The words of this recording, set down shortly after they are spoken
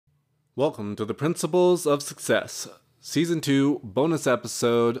Welcome to the Principles of Success, Season 2, Bonus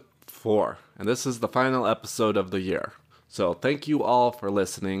Episode 4. And this is the final episode of the year. So thank you all for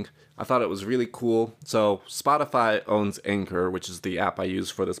listening. I thought it was really cool. So Spotify owns Anchor, which is the app I use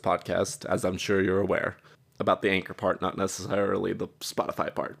for this podcast, as I'm sure you're aware. About the Anchor part, not necessarily the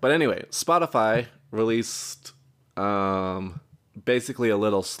Spotify part. But anyway, Spotify released basically a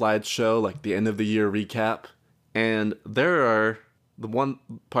little slideshow, like the end of the year recap. And the one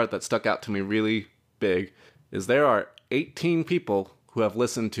part that stuck out to me really big is there are 18 people who have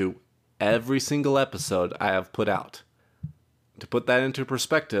listened to every single episode I have put out. To put that into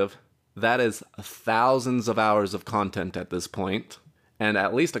perspective, that is thousands of hours of content at this point, and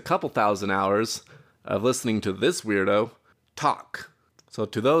at least a couple thousand hours of listening to this weirdo talk. So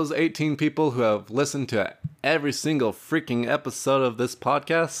to those 18 people who have listened to every single freaking episode of this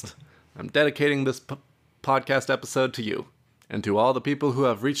podcast, I'm dedicating this podcast episode to you. And to all the people who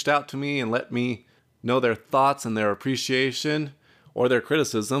have reached out to me and let me know their thoughts and their appreciation or their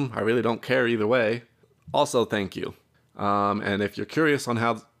criticism, I really don't care either way. Also, thank you. And if you're curious on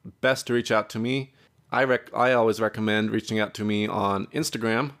how best to reach out to me, I always recommend reaching out to me on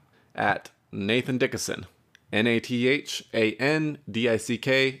Instagram at Nathan Dickeson,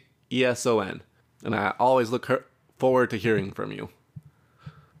 NathanDickkeson. And I always look forward to hearing from you.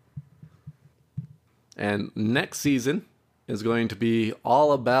 And next season is going to be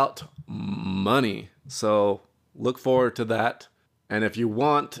all about money. So look forward to that. And if you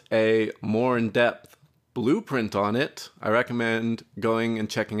want a more in-depth blueprint on it, I recommend going and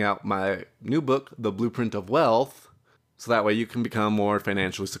checking out my new book, The Blueprint of Wealth, so that way you can become more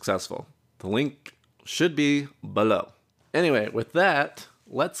financially successful. The link should be below. Anyway, with that,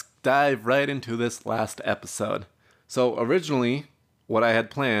 let's dive right into this last episode. So originally, what I had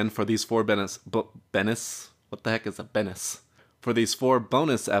planned for these four For these 4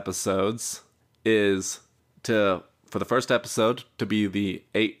 bonus episodes is for the first episode to be the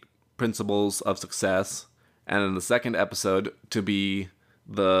 8 principles of success, and in the second episode to be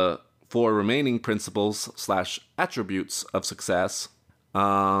the 4 remaining principles/attributes of success.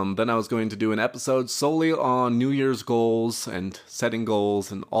 Then I was going to do an episode solely on New Year's goals and setting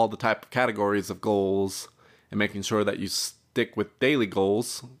goals and all the type of categories of goals and making sure that you stick with daily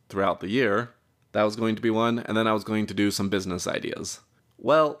goals throughout the year. That was going to be one, and then I was going to do some business ideas.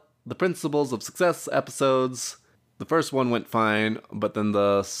 Well, the Principles of Success episodes, the first one went fine, but then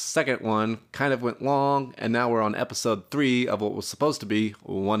the second one kind of went long, and now we're on episode 3 of what was supposed to be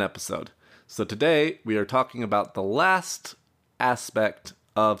 1 episode. So today, we are talking about the last aspect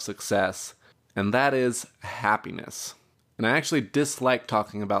of success, and that is happiness. And I actually dislike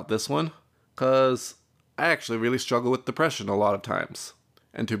talking about this one, because I actually really struggle with depression a lot of times.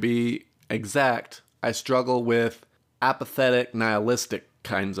 And to be exact, I struggle with apathetic, nihilistic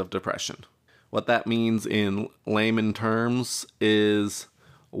kinds of depression. What that means in layman terms is,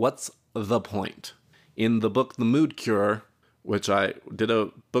 what's the point? In the book The Mood Cure, which I did a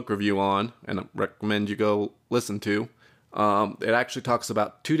book review on and I recommend you go listen to, it actually talks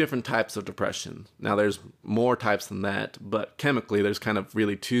about 2 different types of depression. Now there's more types than that, but chemically there's kind of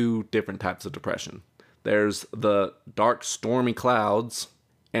really 2 different types of depression. There's the dark, stormy clouds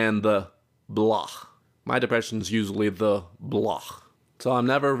and the blah. My depression's usually the blah. So I'm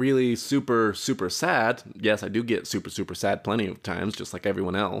never really super sad. Yes, I do get super sad plenty of times, just like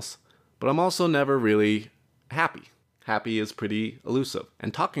everyone else. But I'm also never really happy. Happy is pretty elusive.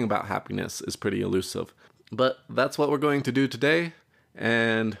 And talking about happiness is pretty elusive. But that's what we're going to do today.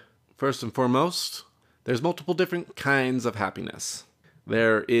 And first and foremost, there's multiple different kinds of happiness.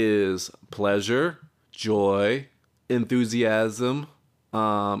 There is pleasure, joy, enthusiasm,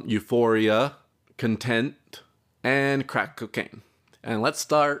 euphoria, content, and crack cocaine. And let's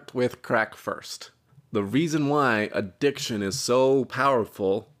start with crack first. The reason why addiction is so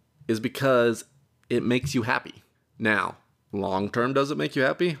powerful is because it makes you happy. Now, long term, does it make you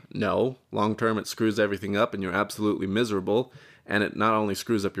happy? No. Long term, it screws everything up and you're absolutely miserable. And it not only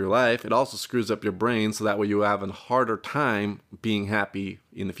screws up your life, it also screws up your brain, so that way you have a harder time being happy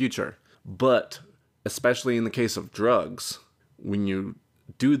in the future. But especially in the case of drugs, when you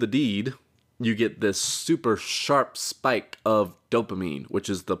do the deed, you get this super sharp spike of dopamine, which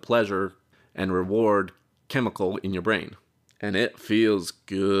is the pleasure and reward chemical in your brain. And it feels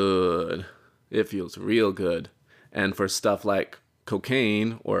good. It feels real good. And for stuff like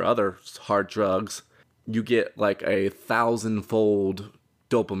cocaine or other hard drugs, you get like a 1,000-fold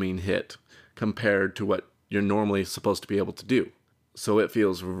dopamine hit compared to what you're normally supposed to be able to do. So it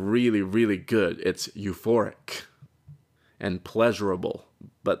feels really, really good. It's euphoric and pleasurable.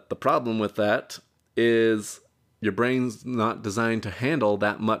 But the problem with that is your brain's not designed to handle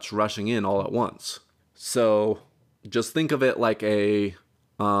that much rushing in all at once. So just think of it like a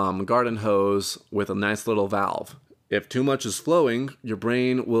garden hose with a nice little valve. If too much is flowing, your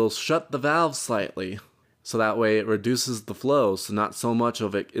brain will shut the valve slightly, so that way it reduces the flow, so not so much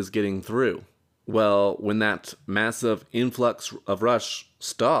of it is getting through. Well, when that massive influx of rush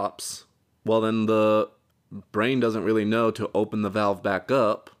stops, well then the brain doesn't really know to open the valve back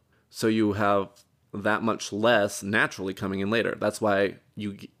up, so you have that much less naturally coming in later. That's why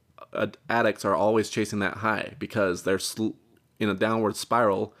addicts are always chasing that high, because they're in a downward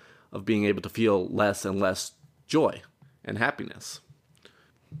spiral of being able to feel less and less joy and happiness.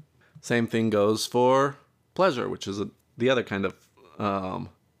 Same thing goes for pleasure, which is the other kind of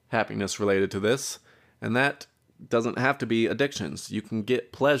happiness related to this, and that doesn't have to be addictions. You can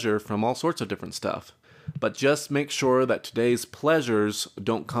get pleasure from all sorts of different stuff, but just make sure that today's pleasures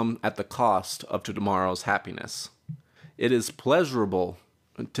don't come at the cost of tomorrow's happiness. It is pleasurable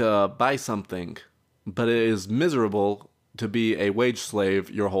to buy something, but it is miserable to be a wage slave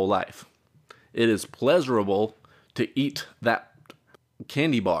your whole life. It is pleasurable to eat that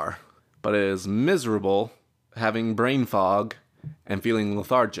candy bar, but it is miserable having brain fog and feeling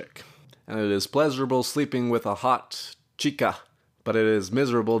lethargic. And it is pleasurable sleeping with a hot chica, but it is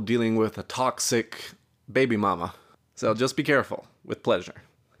miserable dealing with a toxic baby mama. So just be careful with pleasure.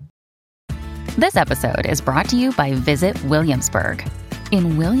 This episode is brought to you by Visit Williamsburg.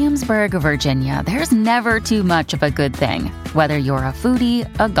 In Williamsburg, Virginia, there's never too much of a good thing. Whether you're a foodie,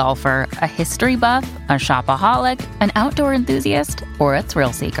 a golfer, a history buff, a shopaholic, an outdoor enthusiast, or a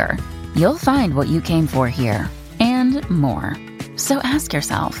thrill seeker, you'll find what you came for here and more. So ask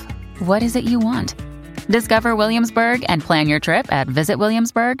yourself, what is it you want? Discover Williamsburg and plan your trip at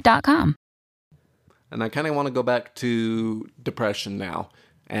visitwilliamsburg.com. And I kind of want to go back to depression now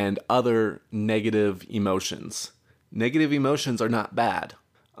and other negative emotions. Negative emotions are not bad,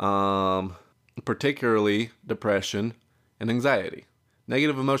 particularly depression and anxiety.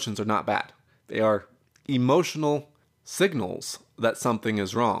 Negative emotions are not bad. They are emotional signals that something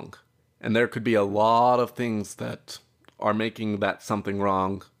is wrong. And there could be a lot of things that are making that something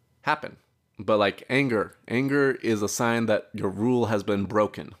wrong happen. But like anger is a sign that your rule has been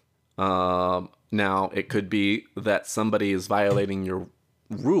broken. Now, it could be that somebody is violating your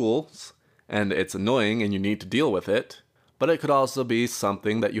rules and it's annoying and you need to deal with it. But it could also be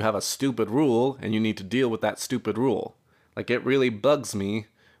something that you have a stupid rule and you need to deal with that stupid rule. Like, it really bugs me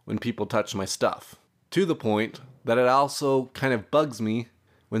when people touch my stuff. To the point that it also kind of bugs me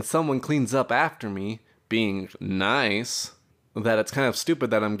when someone cleans up after me being nice, that it's kind of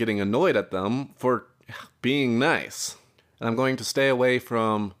stupid that I'm getting annoyed at them for being nice. And I'm going to stay away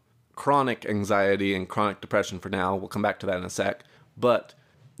from chronic anxiety and chronic depression for now. We'll come back to that in a sec. But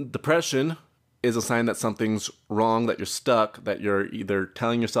depression is a sign that something's wrong, that you're stuck, that you're either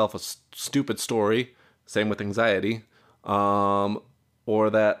telling yourself a stupid story, same with anxiety, or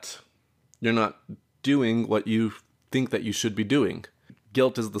that you're not doing what you think that you should be doing.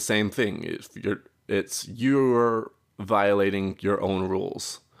 Guilt is the same thing. You're violating your own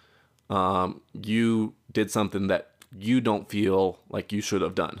rules. You did something that you don't feel like you should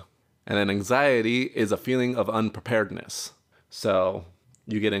have done. And then anxiety is a feeling of unpreparedness. So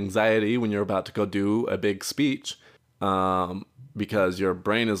you get anxiety when you're about to go do a big speech, because your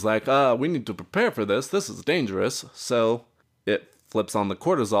brain is like, we need to prepare for this. This is dangerous. So it flips on the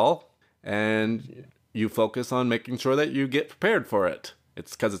cortisol and you focus on making sure that you get prepared for it.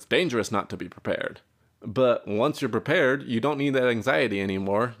 It's because it's dangerous not to be prepared. But once you're prepared, you don't need that anxiety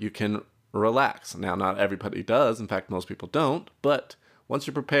anymore. You can relax. Now, not everybody does. In fact, most people don't. But once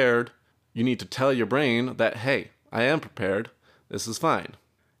you're prepared, you need to tell your brain that, hey, I am prepared. This is fine.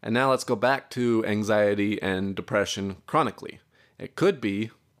 And now let's go back to anxiety and depression chronically. It could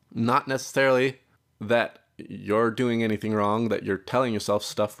be not necessarily that you're doing anything wrong, that you're telling yourself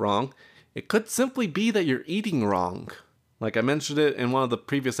stuff wrong. It could simply be that you're eating wrong. Like I mentioned it in one of the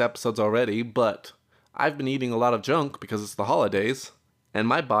previous episodes already, but I've been eating a lot of junk because it's the holidays, and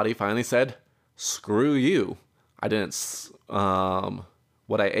my body finally said, screw you. I didn't,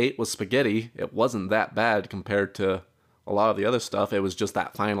 what I ate was spaghetti. It wasn't that bad compared to a lot of the other stuff. It was just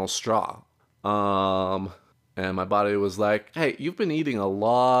that final straw. And my body was like, hey, you've been eating a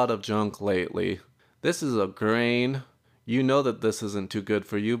lot of junk lately. This is a grain. You know that this isn't too good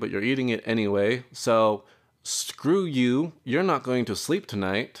for you, but you're eating it anyway. So screw you. You're not going to sleep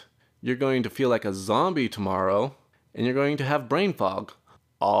tonight. You're going to feel like a zombie tomorrow, and you're going to have brain fog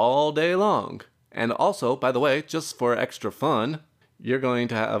all day long. And also, by the way, just for extra fun, you're going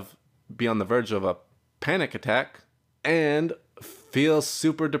to be on the verge of a panic attack and feel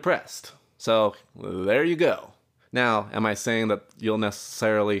super depressed. So there you go. Now, am I saying that you'll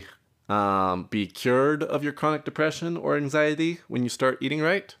necessarily be cured of your chronic depression or anxiety when you start eating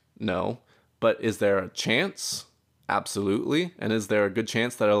right? No. But is there a chance? Absolutely. And is there a good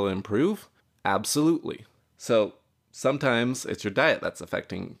chance that it'll improve? Absolutely. So sometimes it's your diet that's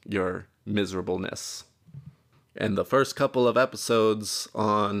affecting your miserableness. And the first couple of episodes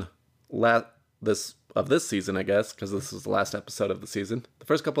on this season, I guess, because this is the last episode of the season, the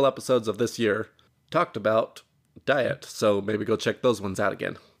first couple episodes of this year talked about diet. So maybe go check those ones out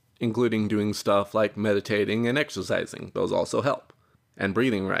again, including doing stuff like meditating and exercising. Those also help. And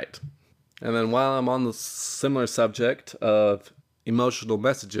breathing right. And then while I'm on the similar subject of emotional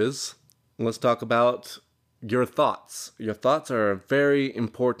messages, let's talk about your thoughts. Your thoughts are a very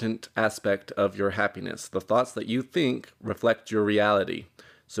important aspect of your happiness. The thoughts that you think reflect your reality.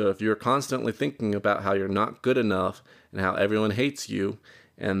 So if you're constantly thinking about how you're not good enough and how everyone hates you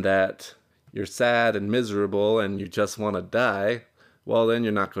and that you're sad and miserable and you just want to die, well, then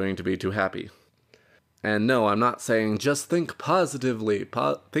you're not going to be too happy. And no, I'm not saying just think positively.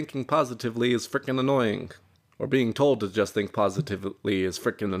 Thinking positively is freaking annoying. Or being told to just think positively is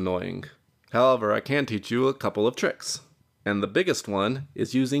freaking annoying. However, I can teach you a couple of tricks. And the biggest one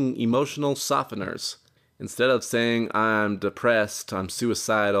is using emotional softeners. Instead of saying I'm depressed, I'm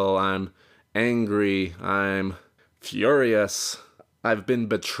suicidal, I'm angry, I'm furious, I've been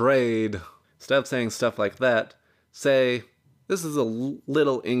betrayed. Instead of saying stuff like that, say, this is a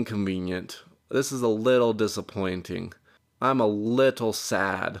little inconvenient. This is a little disappointing. I'm a little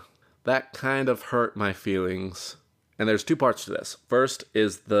sad. That kind of hurt my feelings. And there's two parts to this. First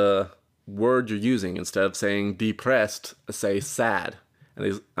is the word you're using. Instead of saying depressed, say sad.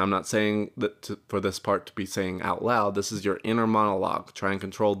 And I'm not saying that for this part to be saying out loud. This is your inner monologue. Try and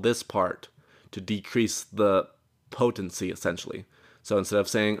control this part to decrease the potency, essentially. So instead of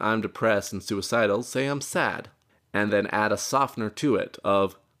saying I'm depressed and suicidal, say I'm sad. And then add a softener to it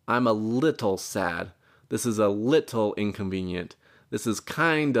of I'm a little sad. This is a little inconvenient. This is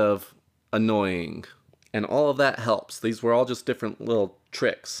kind of annoying. And all of that helps. These were all just different little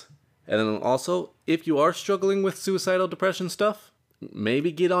tricks. And then also, if you are struggling with suicidal depression stuff,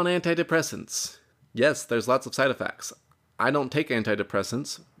 maybe get on antidepressants. Yes, there's lots of side effects. I don't take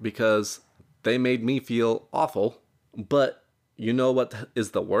antidepressants because they made me feel awful. But you know what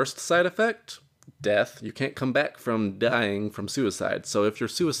is the worst side effect? Death. You can't come back from dying from suicide. So if you're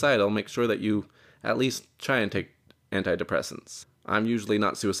suicidal, make sure that you at least try and take antidepressants. I'm usually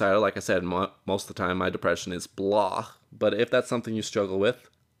not suicidal. Like I said, most of the time my depression is blah. But if that's something you struggle with,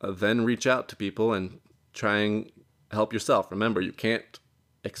 then reach out to people and try and help yourself. Remember, you can't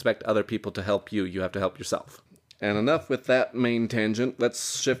expect other people to help you. You have to help yourself. And enough with that main tangent.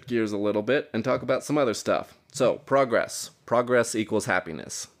 Let's shift gears a little bit and talk about some other stuff. So, progress. Progress equals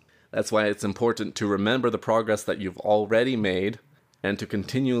happiness. That's why it's important to remember the progress that you've already made and to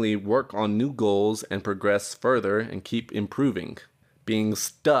continually work on new goals and progress further and keep improving. Being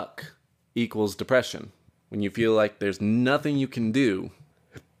stuck equals depression. When you feel like there's nothing you can do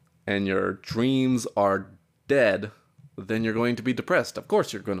and your dreams are dead, then you're going to be depressed. Of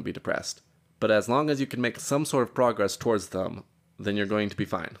course you're going to be depressed. But as long as you can make some sort of progress towards them, then you're going to be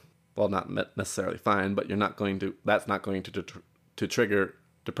fine. Well, not necessarily fine, but that's not going to trigger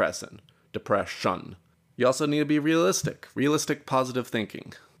depression. You also need to be realistic. Realistic positive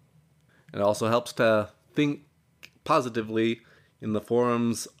thinking. It also helps to think positively in the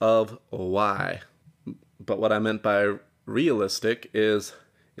forms of why. But what I meant by realistic is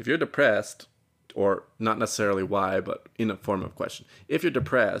if you're depressed, or not necessarily why, but in a form of question. If you're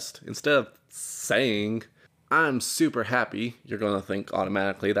depressed, instead of saying, I'm super happy, you're going to think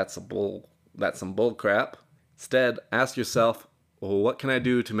automatically that's some bull crap. Instead, ask yourself, well, what can I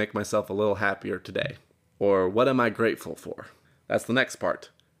do to make myself a little happier today? Or what am I grateful for? That's the next part.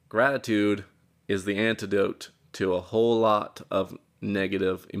 Gratitude is the antidote to a whole lot of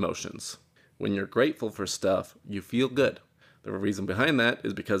negative emotions. When you're grateful for stuff, you feel good. The reason behind that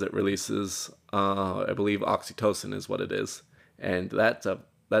is because it releases, I believe oxytocin is what it is. And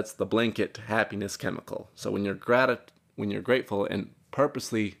that's the blanket happiness chemical. So when you're grateful and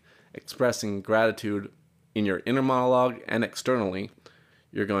purposely expressing gratitude in your inner monologue and externally,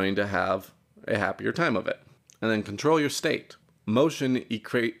 you're going to have a happier time of it. And then control your state. Motion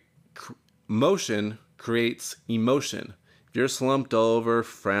creates emotion. If you're slumped over,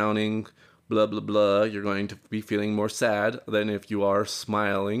 frowning, blah, blah, blah, you're going to be feeling more sad than if you are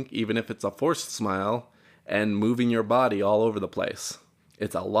smiling, even if it's a forced smile, and moving your body all over the place.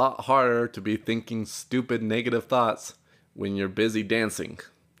 It's a lot harder to be thinking stupid negative thoughts when you're busy dancing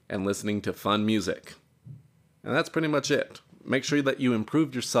and listening to fun music. And that's pretty much it. Make sure that you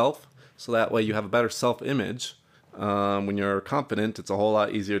improve yourself so that way you have a better self-image When you're confident, it's a whole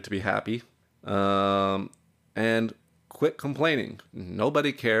lot easier to be happy. And quit complaining.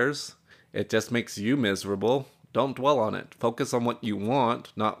 Nobody cares. It just makes you miserable. Don't dwell on it. Focus on what you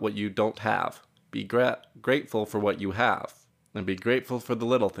want, not what you don't have. Be grateful for what you have, and be grateful for the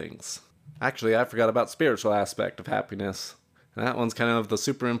little things. Actually, I forgot about spiritual aspect of happiness. That one's kind of the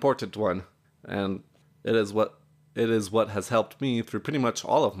super important one, and it is what has helped me through pretty much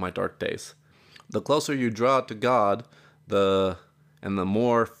all of my dark days. The closer you draw to God, the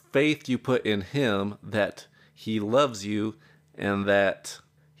more faith you put in Him that He loves you and that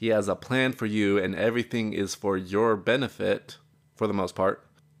He has a plan for you and everything is for your benefit, for the most part,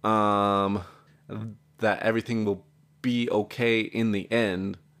 that everything will be okay in the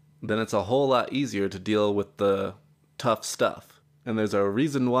end, then it's a whole lot easier to deal with the tough stuff. And there's a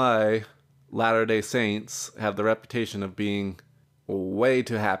reason why Latter-day Saints have the reputation of being way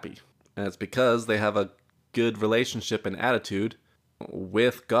too happy. And it's because they have a good relationship and attitude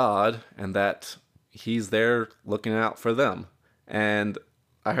with God, and that He's there looking out for them. And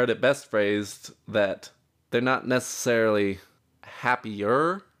I heard it best phrased that they're not necessarily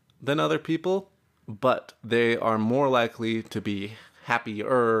happier than other people, but they are more likely to be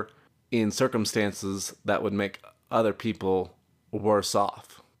happier in circumstances that would make other people worse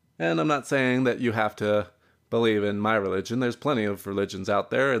off. And I'm not saying that you have to believe in my religion. There's plenty of religions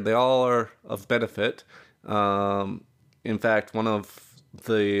out there, and they all are of benefit. In fact, one of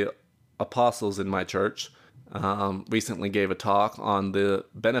the apostles in my church recently gave a talk on the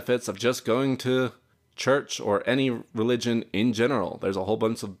benefits of just going to church or any religion in general. There's a whole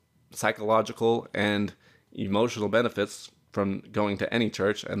bunch of psychological and emotional benefits from going to any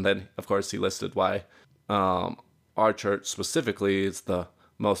church, and then, of course, he listed why our church specifically is the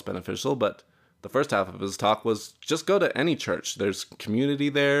most beneficial. But the first half of his talk was just go to any church. There's community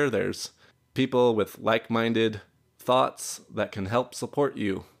there. There's people with like-minded thoughts that can help support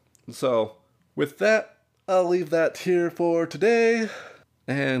you. So with that, I'll leave that here for today,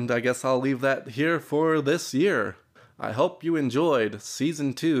 and I guess I'll leave that here for this year. I hope you enjoyed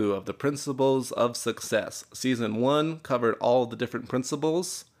Season 2 of the Principles of Success. Season 1 covered all the different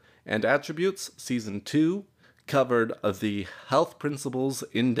principles and attributes. Season 2 covered the health principles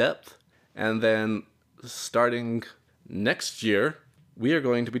in depth. And then starting next year, we are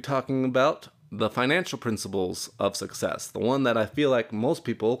going to be talking about the financial principles of success. The one that I feel like most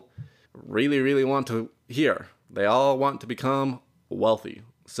people really, really want to hear. They all want to become wealthy.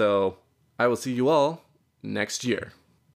 So I will see you all next year.